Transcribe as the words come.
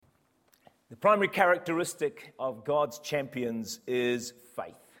The primary characteristic of God's champions is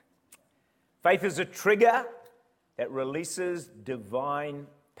faith. Faith is a trigger that releases divine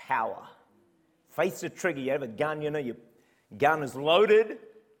power. Faith's a trigger. You have a gun, your gun is loaded,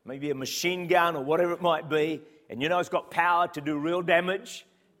 maybe a machine gun or whatever it might be, and it's got power to do real damage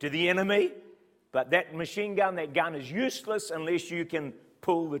to the enemy. But that machine gun, that gun is useless unless you can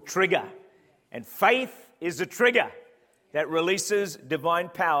pull the trigger. And faith is a trigger that releases divine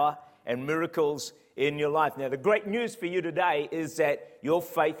power and miracles in your life. Now, the great news for you today is that your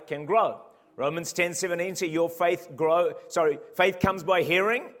faith can grow. Romans 10:17 says faith comes by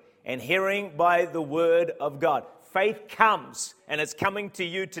hearing, and hearing by the word of God. Faith comes, and it's coming to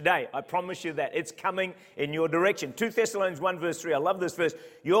you today. I promise you that. It's coming in your direction. 2 Thessalonians 1 verse 3, I love this verse.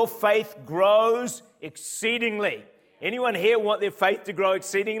 Your faith grows exceedingly. Anyone here want their faith to grow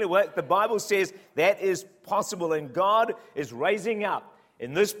exceedingly? Well, the Bible says that is possible, and God is raising up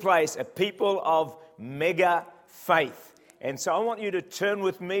in this place a people of mega faith. And so I want you to turn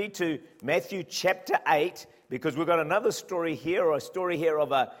with me to Matthew chapter 8, because we've got another story here, or a story here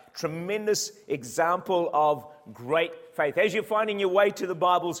of a tremendous example of great faith. As you're finding your way to the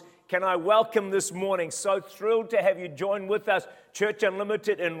Bibles, can I welcome this morning, so thrilled to have you join with us, Church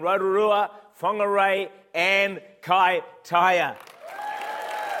Unlimited in Rotorua, Whangarei, and Kaitaia.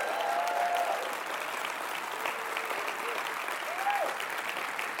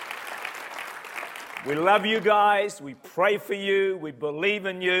 We love you guys, we pray for you, we believe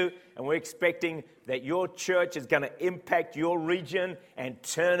in you, and we're expecting that your church is going to impact your region and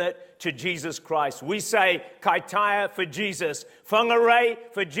turn it to Jesus Christ. We say Kaitaia for Jesus, Whangarei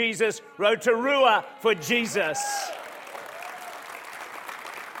for Jesus, Rotorua for Jesus.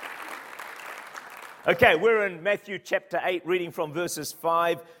 Okay, we're in Matthew chapter 8, reading from verses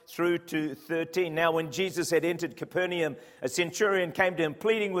 5 through to 13. Now, when Jesus had entered Capernaum, a centurion came to him,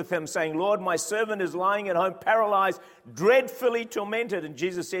 pleading with him, saying, Lord, my servant is lying at home, paralyzed, dreadfully tormented. And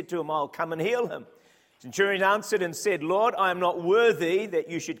Jesus said to him, I'll come and heal him. The centurion answered and said, Lord, I am not worthy that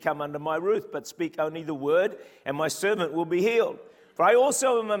you should come under my roof, but speak only the word, and my servant will be healed. For I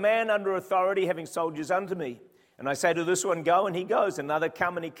also am a man under authority, having soldiers under me. And I say to this one, go, and he goes. Another,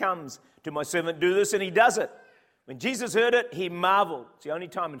 come, and he comes. To my servant, do this, and he does it. When Jesus heard it, he marveled. It's the only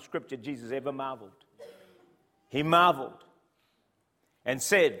time in Scripture Jesus ever marveled. He marveled and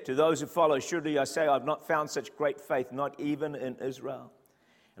said to those who follow, surely I say, I've not found such great faith, not even in Israel.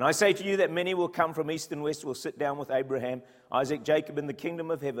 And I say to you that many will come from east and west, will sit down with Abraham, Isaac, Jacob in the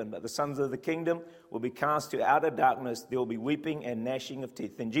kingdom of heaven. But the sons of the kingdom will be cast to outer darkness. There will be weeping and gnashing of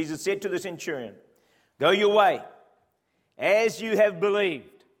teeth. Then Jesus said to the centurion, go your way, as you have believed.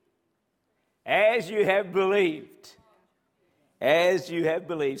 As you have believed. As you have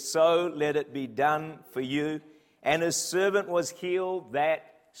believed, so let it be done for you. And his servant was healed that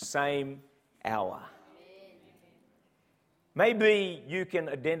same hour. Maybe you can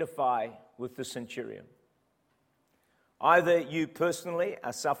identify with the centurion. Either you personally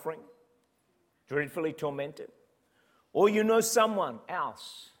are suffering, dreadfully tormented, or you know someone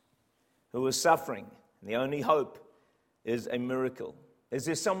else who is suffering. The only hope is a miracle. Is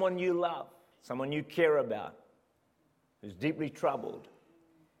there someone you love, someone you care about, who's deeply troubled?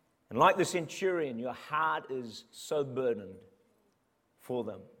 And like the centurion, your heart is so burdened for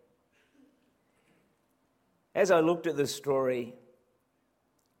them. As I looked at this story,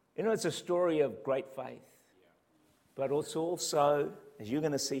 it's a story of great faith. But also, as you're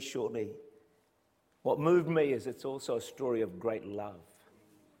going to see shortly, what moved me is it's also a story of great love.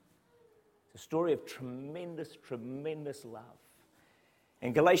 It's a story of tremendous, tremendous love.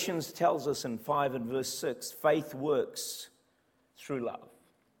 And Galatians tells us in 5 and verse 6, faith works through love.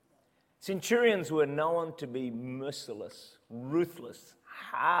 Centurions were known to be merciless, ruthless,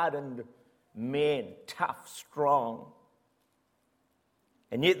 hardened men, tough, strong.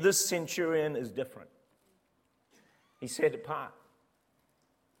 And yet this centurion is different. He's set apart.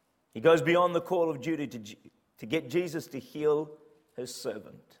 He goes beyond the call of duty to get Jesus to heal his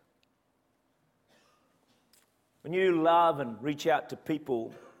servant. When you love and reach out to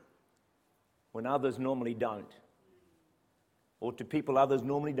people when others normally don't, or to people others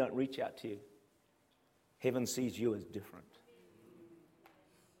normally don't reach out to you, heaven sees you as different.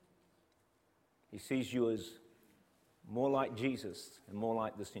 He sees you as more like Jesus and more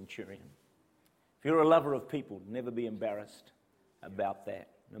like the centurion. If you're a lover of people, never be embarrassed about that,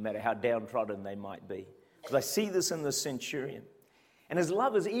 no matter how downtrodden they might be. Because I see this in the centurion. And his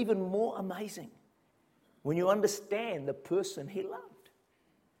love is even more amazing when you understand the person he loved.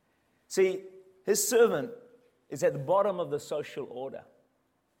 See, his servant is at the bottom of the social order.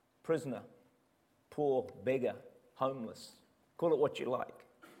 Prisoner, poor, beggar, homeless. Call it what you like.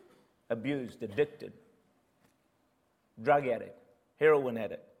 abused, addicted, drug addict, heroin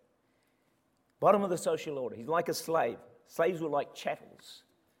addict. Bottom of the social order. He's like a slave. Slaves were like chattels.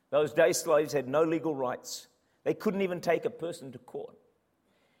 Those days, slaves had no legal rights. They couldn't even take a person to court.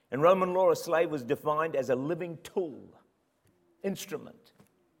 In Roman law, a slave was defined as a living tool, instrument,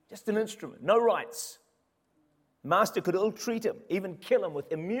 just an instrument, no rights. Master could ill-treat him, even kill him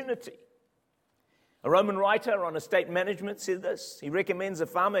with immunity. A Roman writer on estate management said this. He recommends a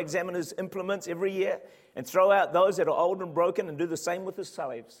farmer examine his implements every year and throw out those that are old and broken and do the same with his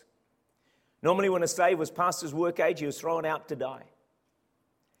slaves. Normally, when a slave was past his work age, he was thrown out to die.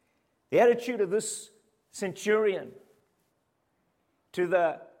 The attitude of this centurion to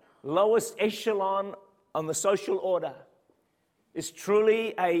the lowest echelon on the social order is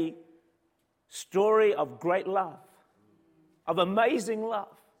truly a story of great love, of amazing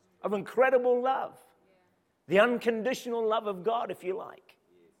love, of incredible love. The unconditional love of God, if you like,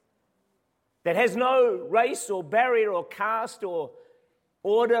 that has no race or barrier or caste or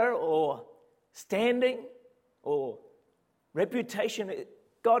order or standing or reputation.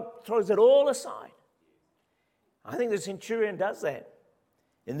 God throws it all aside. I think the centurion does that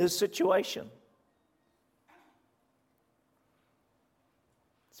in this situation.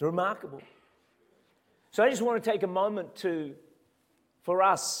 It's remarkable. So I just want to take a moment for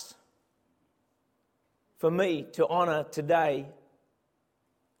me to honor today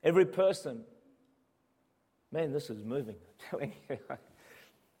every person. Man, this is moving, I'm telling you.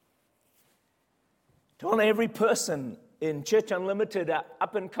 To honor every person in Church Unlimited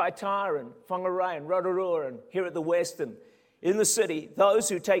up in Kaitaia and Whangarei and Rotorua and here at the West and in the city, those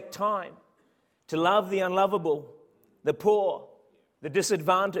who take time to love the unlovable, the poor, the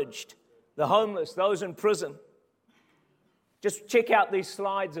disadvantaged, the homeless, those in prison. Just check out these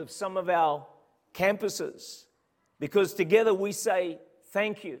slides of some of our campuses, because together we say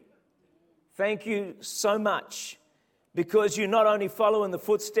thank you. Thank you so much, because you not only follow in the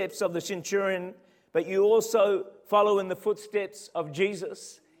footsteps of the centurion, but you also follow in the footsteps of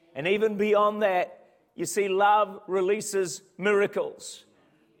Jesus. And even beyond that, you see, love releases miracles.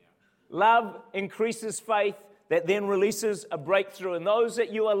 Love increases faith that then releases a breakthrough. And those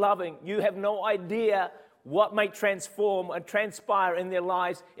that you are loving, you have no idea what may transform and transpire in their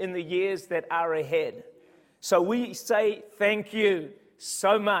lives in the years that are ahead. So we say thank you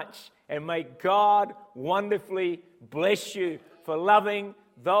so much, and may God wonderfully bless you for loving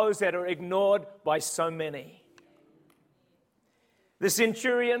those that are ignored by so many. The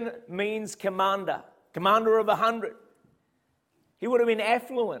centurion means commander of 100. He would have been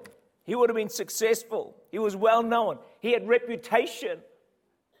affluent. He would have been successful. He was well known. He had reputation.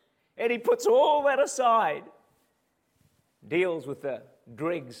 And he puts all that aside, deals with the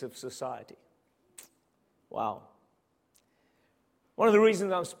dregs of society. Wow. One of the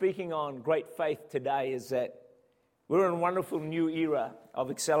reasons I'm speaking on great faith today is that we're in a wonderful new era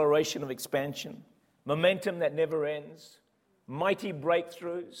of acceleration, of expansion, momentum that never ends, mighty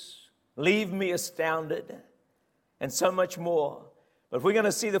breakthroughs, leave me astounded, and so much more. But if we're going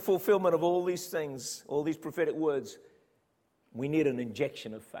to see the fulfillment of all these things, all these prophetic words, we need an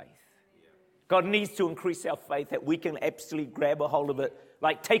injection of faith. God needs to increase our faith that we can absolutely grab a hold of it,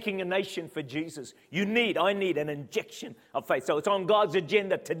 like taking a nation for Jesus. I need an injection of faith. So it's on God's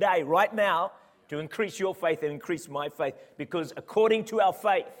agenda today, right now, to increase your faith and increase my faith, because according to our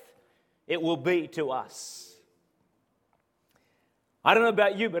faith, it will be to us. I don't know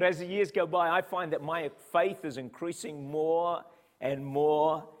about you, but as the years go by, I find that my faith is increasing more and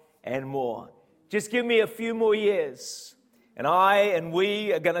more and more. Just give me a few more years, and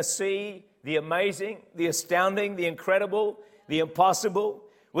we are going to see the amazing, the astounding, the incredible, the impossible.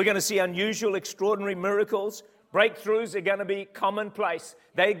 We're going to see unusual, extraordinary miracles. Breakthroughs are going to be commonplace.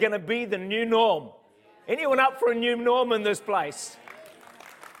 They're going to be the new norm. Anyone up for a new norm in this place?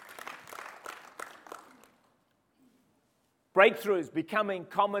 Breakthroughs becoming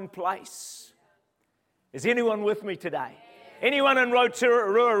commonplace. Is anyone with me today? Anyone in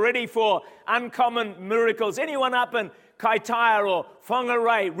Rotorua ready for uncommon miracles? Anyone up in Kaitaia or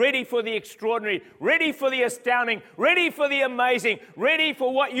Whangarei ready for the extraordinary, ready for the astounding, ready for the amazing, ready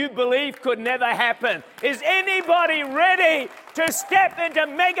for what you believe could never happen? Is anybody ready to step into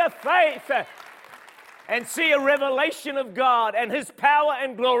mega faith and see a revelation of God and His power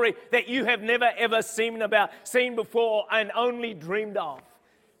and glory that you have never ever seen before and only dreamed of?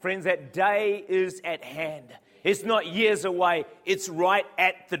 Friends, that day is at hand. It's not years away. It's right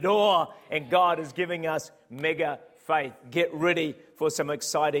at the door. And God is giving us mega faith. Get ready for some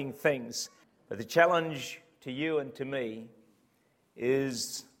exciting things. But the challenge to you and to me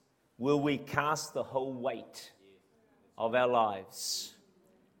is, will we cast the whole weight of our lives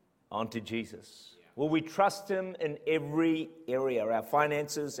onto Jesus? Will we trust him in every area? Our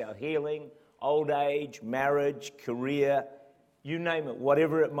finances, our healing, old age, marriage, career, you name it,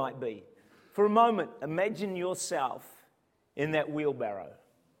 whatever it might be. For a moment, imagine yourself in that wheelbarrow,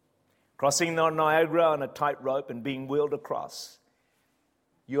 crossing the Niagara on a tightrope and being wheeled across.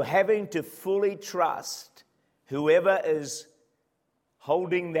 You're having to fully trust whoever is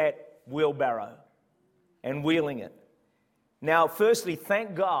holding that wheelbarrow and wheeling it. Now, firstly,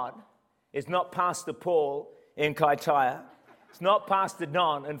 thank God it's not Pastor Paul in Kaitaia. It's not Pastor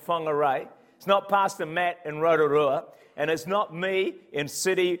Don in Whangarei. It's not Pastor Matt in Rotorua. And it's not me in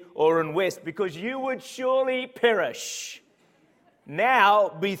City or in West, because you would surely perish. Now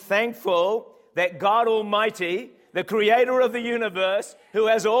be thankful that God Almighty, the creator of the universe, who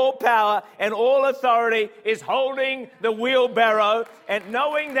has all power and all authority, is holding the wheelbarrow, and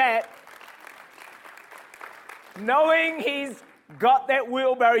knowing he's got that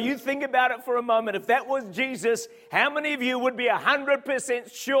wheelbarrow, you think about it for a moment. If that was Jesus, how many of you would be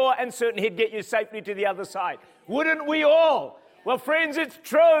 100% sure and certain he'd get you safely to the other side? Wouldn't we all? Well, friends, it's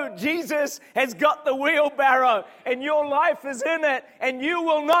true. Jesus has got the wheelbarrow and your life is in it, and you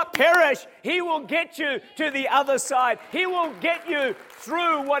will not perish. He will get you to the other side. He will get you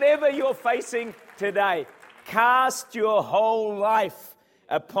through whatever you're facing today. Cast your whole life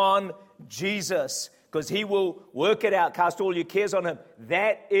upon Jesus, because he will work it out. Cast all your cares on him.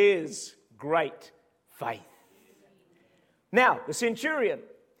 That is great faith. Now, the centurion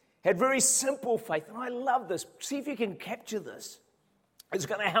had very simple faith, and I love this. See if you can capture this. It's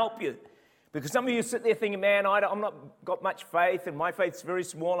going to help you. Because some of you sit there thinking, man, I'm not got much faith, and my faith's very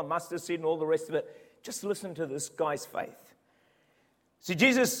small, and mustard seed and all the rest of it. Just listen to this guy's faith. See,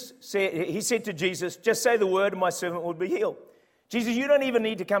 he said to Jesus, just say the word and my servant will be healed. Jesus, you don't even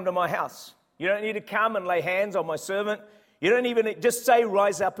need to come to my house. You don't need to come and lay hands on my servant. You don't even just say,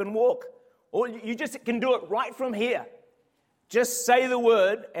 rise up and walk. Or you just can do it right from here. Just say the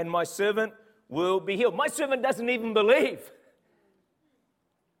word and my servant will be healed. My servant doesn't even believe.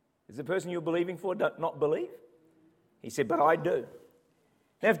 Is the person you're believing for not believe? He said, but I do.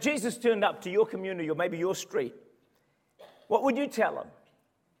 Now, if Jesus turned up to your community or maybe your street, what would you tell him?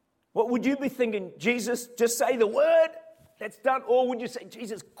 What would you be thinking? Jesus, just say the word. That's done. Or would you say,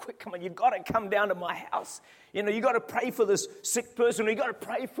 Jesus, quick, come on, you've got to come down to my house. You've got to pray for this sick person. You've got to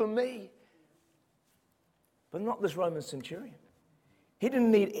pray for me. But not this Roman centurion. He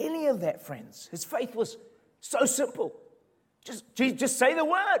didn't need any of that, friends. His faith was so simple. Just say the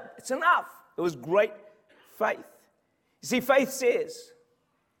word. It's enough. It was great faith. You see, faith says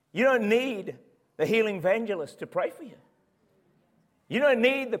you don't need the healing evangelist to pray for you. You don't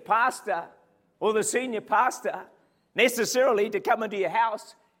need the pastor or the senior pastor necessarily to come into your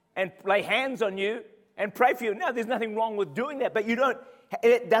house and lay hands on you and pray for you. No, there's nothing wrong with doing that, but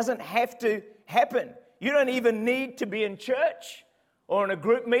it doesn't have to happen. You don't even need to be in church or in a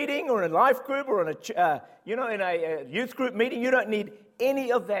group meeting or in a life group or in a youth group meeting. You don't need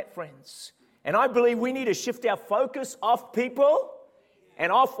any of that, friends. And I believe we need to shift our focus off people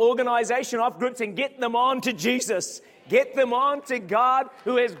and off organization, off groups, and get them on to Jesus. Get them on to God,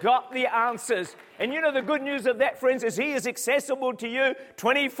 who has got the answers. And the good news of that, friends, is he is accessible to you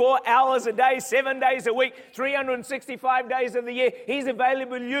 24 hours a day, 7 days a week, 365 days of the year. He's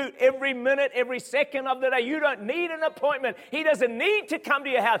available to you every minute, every second of the day. You don't need an appointment. He doesn't need to come to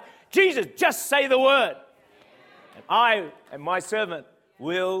your house. Jesus, just say the word. And I and my servant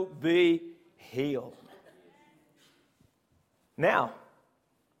will be healed. Now,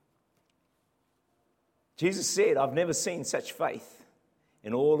 Jesus said, I've never seen such faith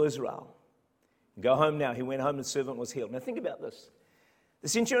in all Israel. Go home now. He went home and the servant was healed. Now think about this. The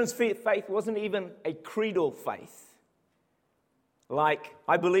centurion's faith wasn't even a creedal faith. Like,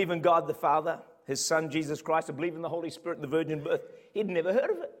 I believe in God the Father, his Son Jesus Christ, I believe in the Holy Spirit and the virgin birth. He'd never heard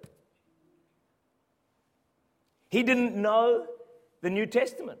of it. He didn't know the New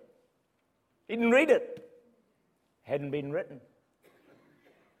Testament. He didn't read it. It hadn't been written.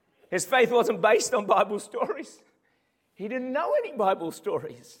 His faith wasn't based on Bible stories. He didn't know any Bible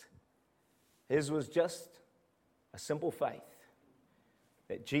stories. His was just a simple faith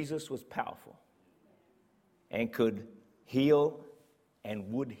that Jesus was powerful and could heal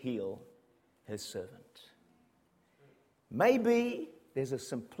and would heal his servant. Maybe there's a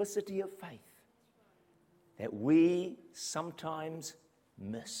simplicity of faith that we sometimes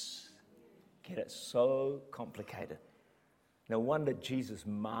miss. Get it so complicated. No wonder Jesus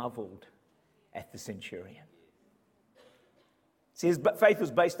marveled at the centurion. See, his faith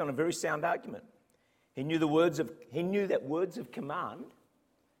was based on a very sound argument. He knew that words of command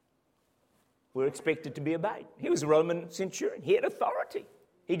were expected to be obeyed. He was a Roman centurion. He had authority.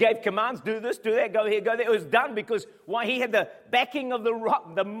 He gave commands, do this, do that, go here, go there. It was done because why? He had the backing of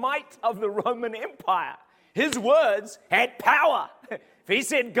the might of the Roman Empire. His words had power. If he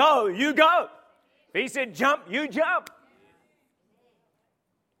said go, you go. If he said jump, you jump.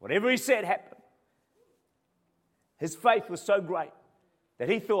 Whatever he said happened. His faith was so great that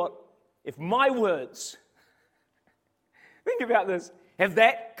he thought, if my words, think about this, have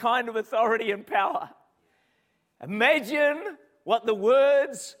that kind of authority and power, imagine what the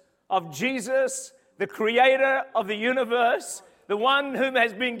words of Jesus, the creator of the universe, the one whom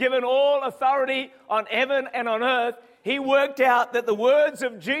has been given all authority on heaven and on earth, he worked out that the words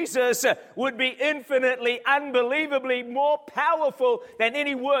of Jesus would be infinitely, unbelievably more powerful than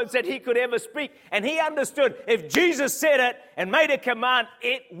any words that he could ever speak. And he understood if Jesus said it and made a command,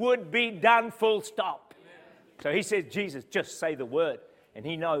 it would be done, full stop. So he says, Jesus, just say the word. And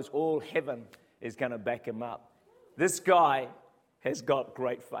he knows all heaven is going to back him up. This guy has got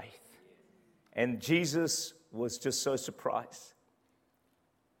great faith. And Jesus was just so surprised.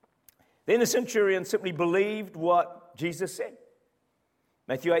 Then the centurion simply believed what Jesus said.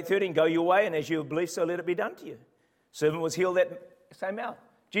 Matthew 8:13, go your way, and as you have believed, so let it be done to you. Servant was healed that same hour.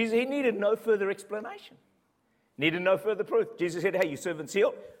 Jesus, he needed no further explanation. Needed no further proof. Jesus said, hey, your servant's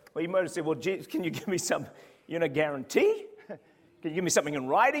healed. Well, you might have said, well, Jesus, can you give me some, guarantee? Can you give me something in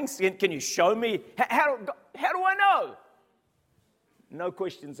writing? Can you show me? How do I know? No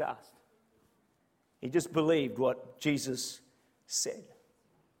questions asked. He just believed what Jesus said.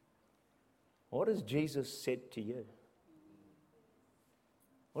 What has Jesus said to you?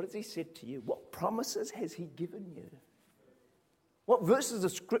 What has he said to you? What promises has he given you? What verses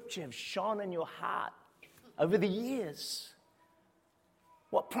of Scripture have shone in your heart over the years?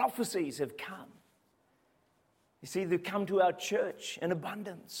 What prophecies have come? You see, they've come to our church in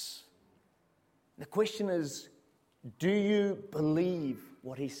abundance. The question is, do you believe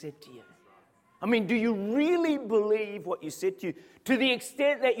what he said to you? I mean, do you really believe what he said to you to the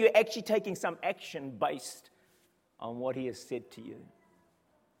extent that you're actually taking some action based on what he has said to you?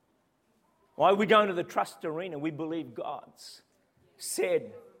 Why are we going to the trust arena? We believe God's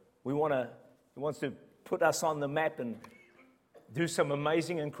said he wants to put us on the map and do some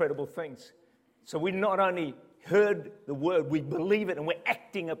amazing, incredible things. So we not only heard the word, we believe it and we're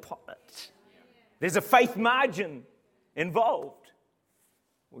acting upon it. There's a faith margin involved.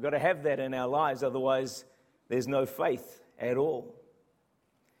 We've got to have that in our lives, otherwise there's no faith at all.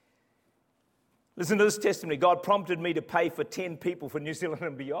 Listen to this testimony. God prompted me to pay for 10 people for New Zealand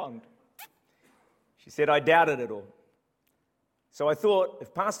and beyond. She said, I doubted it all. So I thought,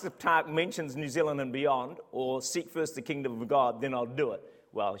 if Pastor Tark mentions New Zealand and beyond, or seek first the kingdom of God, then I'll do it.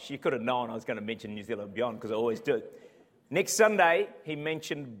 Well, she could have known I was going to mention New Zealand and beyond, because I always do. Next Sunday, he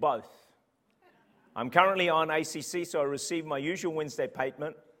mentioned both. I'm currently on ACC, so I received my usual Wednesday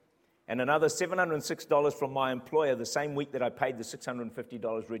payment and another $706 from my employer the same week that I paid the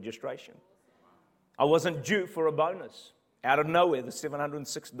 $650 registration. I wasn't due for a bonus. Out of nowhere, the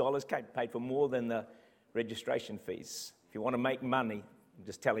 $706 came, paid for more than the registration fees. If you want to make money, I'm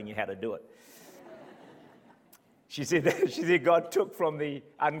just telling you how to do it. She said, God took from the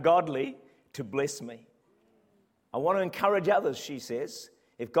ungodly to bless me. I want to encourage others, she says.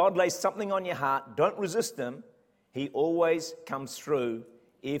 If God lays something on your heart, don't resist him. He always comes through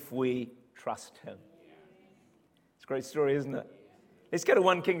if we trust him. It's a great story, isn't it? Let's go to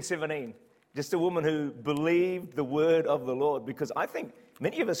 1 Kings 17. Just a woman who believed the word of the Lord, because I think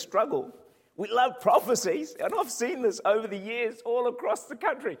many of us struggle. We love prophecies, and I've seen this over the years all across the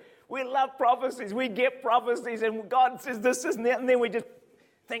country. We love prophecies. We get prophecies, and God says this, and that, and then we just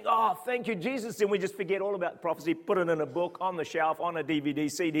think, oh, thank you, Jesus, and we just forget all about prophecy, put it in a book, on the shelf, on a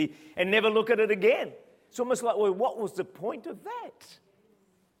DVD, CD, and never look at it again. It's almost like, well, what was the point of that?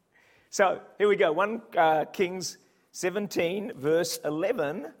 So here we go, 1 Kings 17, verse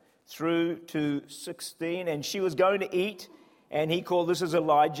 11 through to 16. And she was going to eat, and he called, this is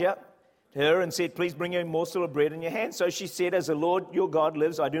Elijah, to her and said, please bring a morsel of bread in your hand. So she said, as the Lord your God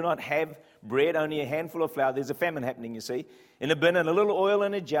lives, I do not have bread, only a handful of flour. There's a famine happening, you see, in a bin, and a little oil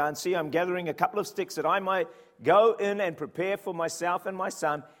in a jar. And see, I'm gathering a couple of sticks that I might go in and prepare for myself and my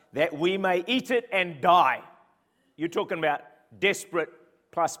son, that we may eat it and die. You're talking about desperate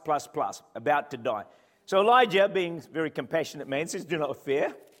plus, about to die. So Elijah, being a very compassionate man, says, do not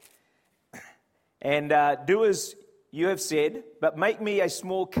fear, and do as you have said, but make me a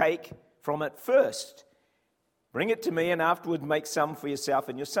small cake from it first. Bring it to me, and afterward make some for yourself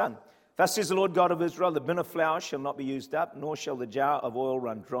and your son. Thus says the Lord God of Israel, the bin of flour shall not be used up, nor shall the jar of oil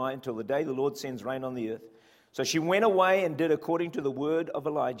run dry until the day the Lord sends rain on the earth. So she went away and did according to the word of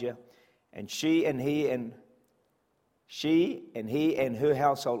Elijah, and she She and he and her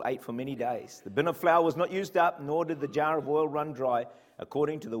household ate for many days. The bin of flour was not used up, nor did the jar of oil run dry,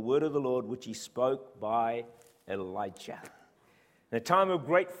 according to the word of the Lord, which he spoke by Elijah. In a time of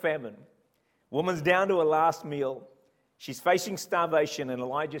great famine, woman's down to her last meal. She's facing starvation, and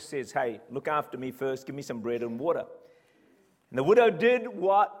Elijah says, hey, look after me first, give me some bread and water. And the widow did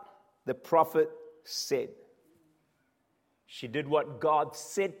what the prophet said. She did what God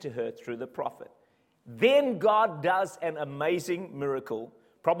said to her through the prophet. Then God does an amazing miracle.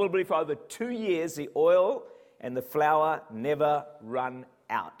 Probably for over 2 years, the oil and the flour never run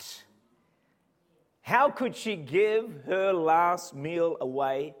out. How could she give her last meal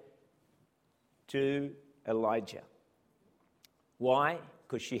away to Elijah? Why?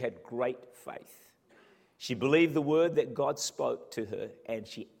 Because she had great faith. She believed the word that God spoke to her, and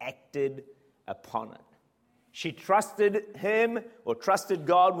she acted upon it. She trusted him or trusted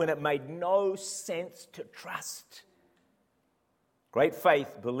God when it made no sense to trust. Great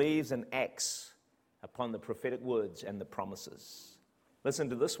faith believes and acts upon the prophetic words and the promises. Listen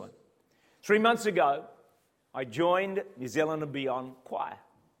to this one. 3 months ago, I joined New Zealand and Beyond Choir.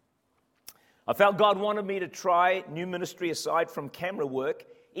 I felt God wanted me to try new ministry aside from camera work,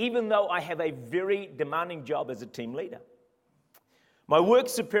 even though I have a very demanding job as a team leader. My work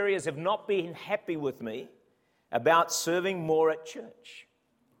superiors have not been happy with me about serving more at church.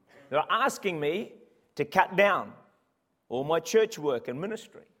 They're asking me to cut down all my church work and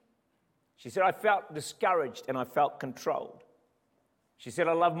ministry. She said, I felt discouraged and I felt controlled. She said,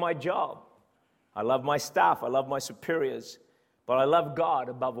 I love my job. I love my staff. I love my superiors. But I love God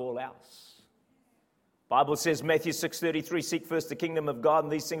above all else. Bible says, Matthew 6:33, seek first the kingdom of God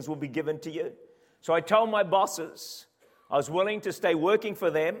and these things will be given to you. So I told my bosses I was willing to stay working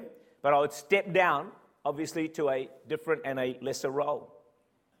for them, but I would step down, obviously, to a different and a lesser role.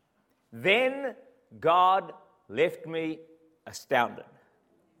 Then God left me astounded.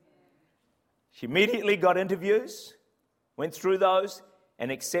 She immediately got interviews, went through those,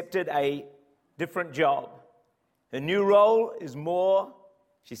 and accepted a different job. Her new role is more,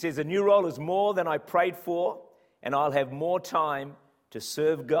 she says, the new role is more than I prayed for, and I'll have more time to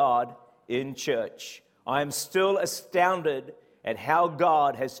serve God in church. I am still astounded at how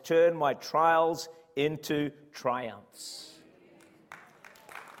God has turned my trials into triumphs.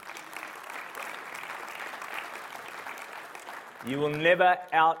 You will never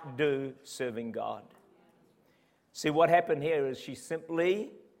outdo serving God. See, what happened here is she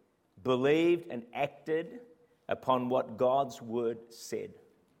simply believed and acted upon what God's word said.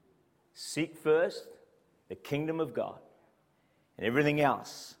 Seek first the kingdom of God, and everything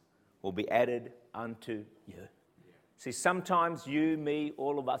else will be added unto you. See, sometimes you, me,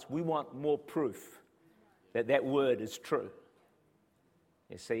 all of us, we want more proof that that word is true.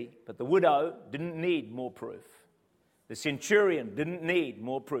 You see, but the widow didn't need more proof. The centurion didn't need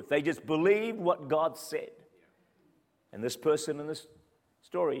more proof. They just believed what God said. And this person in this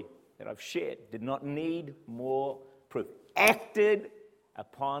story that I've shared did not need more proof. Acted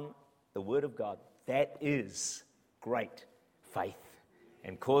upon the word of God. That is great faith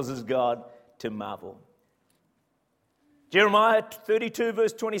and causes God to marvel. Jeremiah 32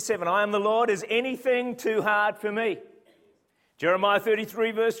 verse 27, I am the Lord, is anything too hard for me? Jeremiah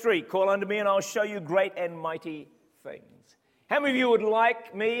 33 verse 3, call unto me and I'll show you great and mighty things. How many of you would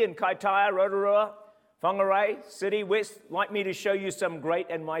like me in Kaitaia, Rotorua, Whangarei, City, West, like me to show you some great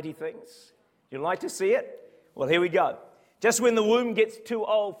and mighty things? You'd like to see it? Well, here we go. Just when the womb gets too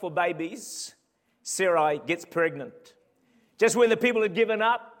old for babies, Sarai gets pregnant. Just when the people had given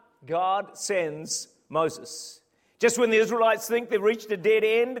up, God sends Moses. Just when the Israelites think they've reached a dead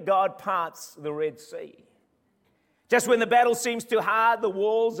end, God parts the Red Sea. Just when the battle seems too hard, the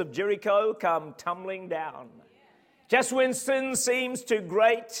walls of Jericho come tumbling down. Just when sin seems too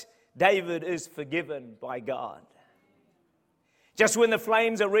great, David is forgiven by God. Just when the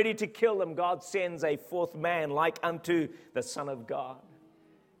flames are ready to kill them, God sends a fourth man like unto the Son of God.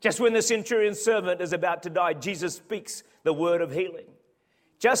 Just when the centurion's servant is about to die, Jesus speaks the word of healing.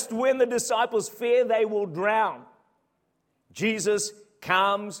 Just when the disciples fear they will drown, Jesus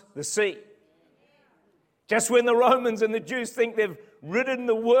calms the sea. Just when the Romans and the Jews think they've ridden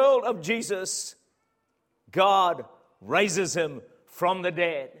the world of Jesus, God raises him from the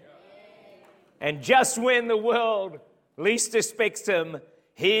dead. And just when the world least expects him,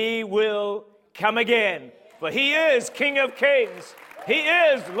 he will come again. For he is King of Kings. He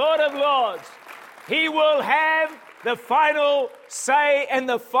is Lord of Lords. He will have the final say, and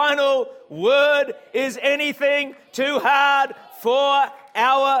the final word. Is anything too hard for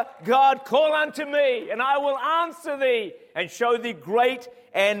our God? Call unto me, and I will answer thee, and show thee great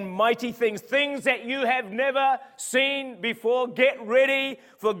and mighty things, things that you have never seen before. Get ready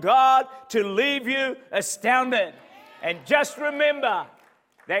for God to leave you astounded. And just remember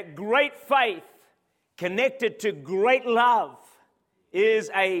that great faith connected to great love is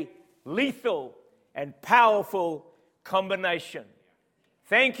a lethal and powerful combination.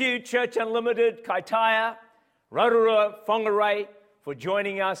 Thank you, Church Unlimited, Kaitaia, Rotorua, Whangarei, for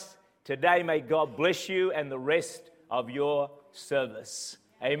joining us today. May God bless you and the rest of your service.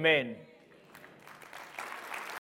 Amen.